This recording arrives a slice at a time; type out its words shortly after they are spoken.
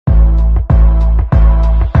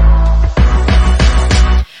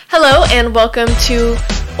and welcome to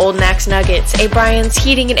Old Max Nuggets, a Brian's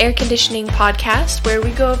Heating and Air Conditioning podcast where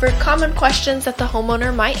we go over common questions that the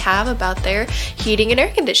homeowner might have about their heating and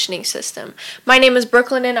air conditioning system. My name is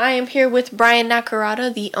Brooklyn, and I am here with Brian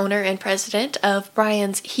Nakarada, the owner and president of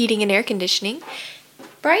Brian's Heating and Air Conditioning.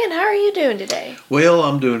 Brian, how are you doing today? Well,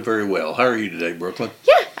 I'm doing very well. How are you today, Brooklyn?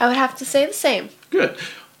 Yeah, I would have to say the same. Good.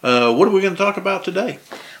 What are we going to talk about today?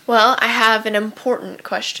 Well, I have an important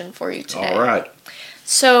question for you today. All right.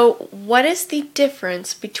 So, what is the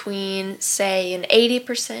difference between, say, an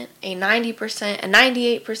 80%, a 90%, a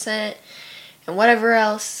 98%, and whatever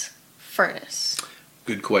else furnace?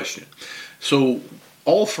 Good question. So,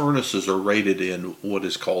 all furnaces are rated in what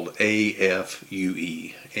is called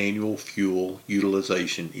AFUE, Annual Fuel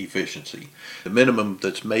Utilization Efficiency. The minimum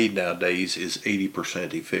that's made nowadays is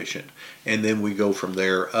 80% efficient, and then we go from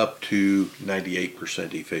there up to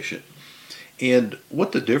 98% efficient. And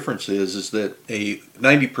what the difference is that a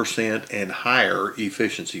 90% and higher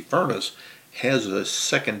efficiency furnace has a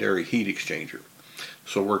secondary heat exchanger.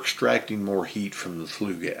 So we're extracting more heat from the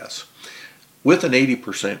flue gas. With an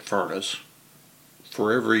 80% furnace,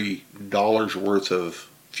 for every dollar's worth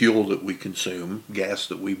of fuel that we consume, gas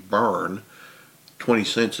that we burn, 20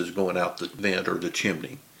 cents is going out the vent or the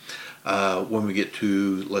chimney. When we get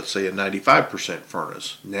to, let's say, a 95%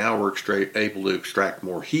 furnace, now we're able to extract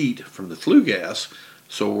more heat from the flue gas,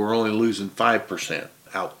 so we're only losing 5%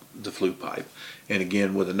 out the flue pipe. And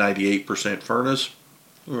again, with a 98% furnace,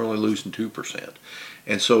 we're only losing 2%.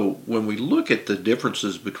 And so when we look at the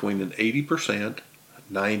differences between an 80%,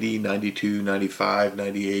 90, 92, 95,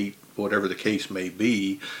 98, whatever the case may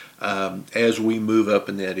be, as we move up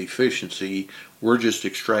in that efficiency, we're just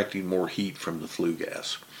extracting more heat from the flue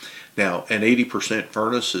gas. Now, an 80%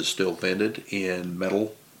 furnace is still vented in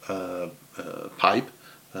metal pipe,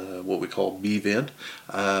 what we call B-vent.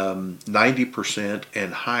 90%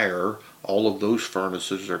 and higher, all of those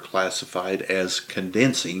furnaces are classified as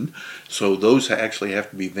condensing, so those actually have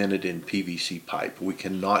to be vented in PVC pipe. We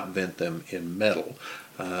cannot vent them in metal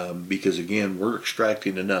because, again, we're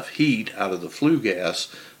extracting enough heat out of the flue gas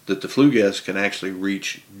that the flue gas can actually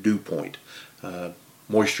reach dew point.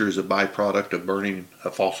 Moisture is a byproduct of burning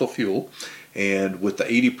a fossil fuel, and with the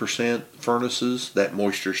 80% furnaces, that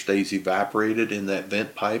moisture stays evaporated in that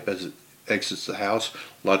vent pipe as it exits the house.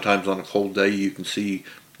 A lot of times on a cold day you can see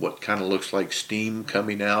what kind of looks like steam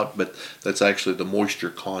coming out, but that's actually the moisture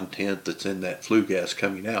content that's in that flue gas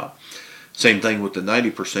coming out. Same thing with the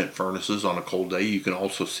 90% furnaces. On a cold day you can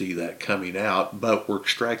also see that coming out, but we're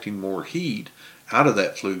extracting more heat out of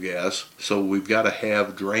that flue gas, so we've got to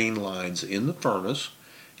have drain lines in the furnace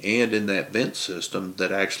and in that vent system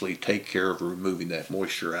that actually take care of removing that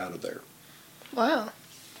moisture out of there. Wow.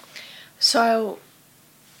 So,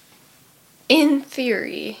 in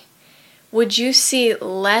theory, would you see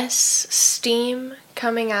less steam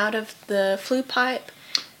coming out of the flue pipe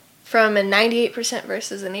from a 98%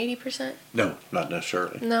 versus an 80%? No, not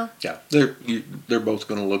necessarily. No? Yeah, they're both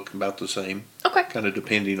going to look about the same. Okay. Kind of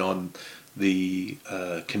depending on the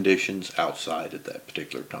conditions outside at that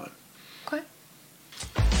particular time. Okay.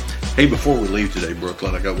 Hey, before we leave today,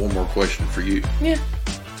 Brooklyn, I got one more question for you. Yeah.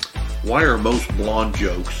 Why are most blonde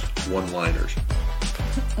jokes one-liners?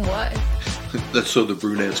 Why? That's so the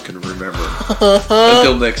brunettes can remember.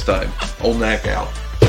 Until next time, Old Mac out.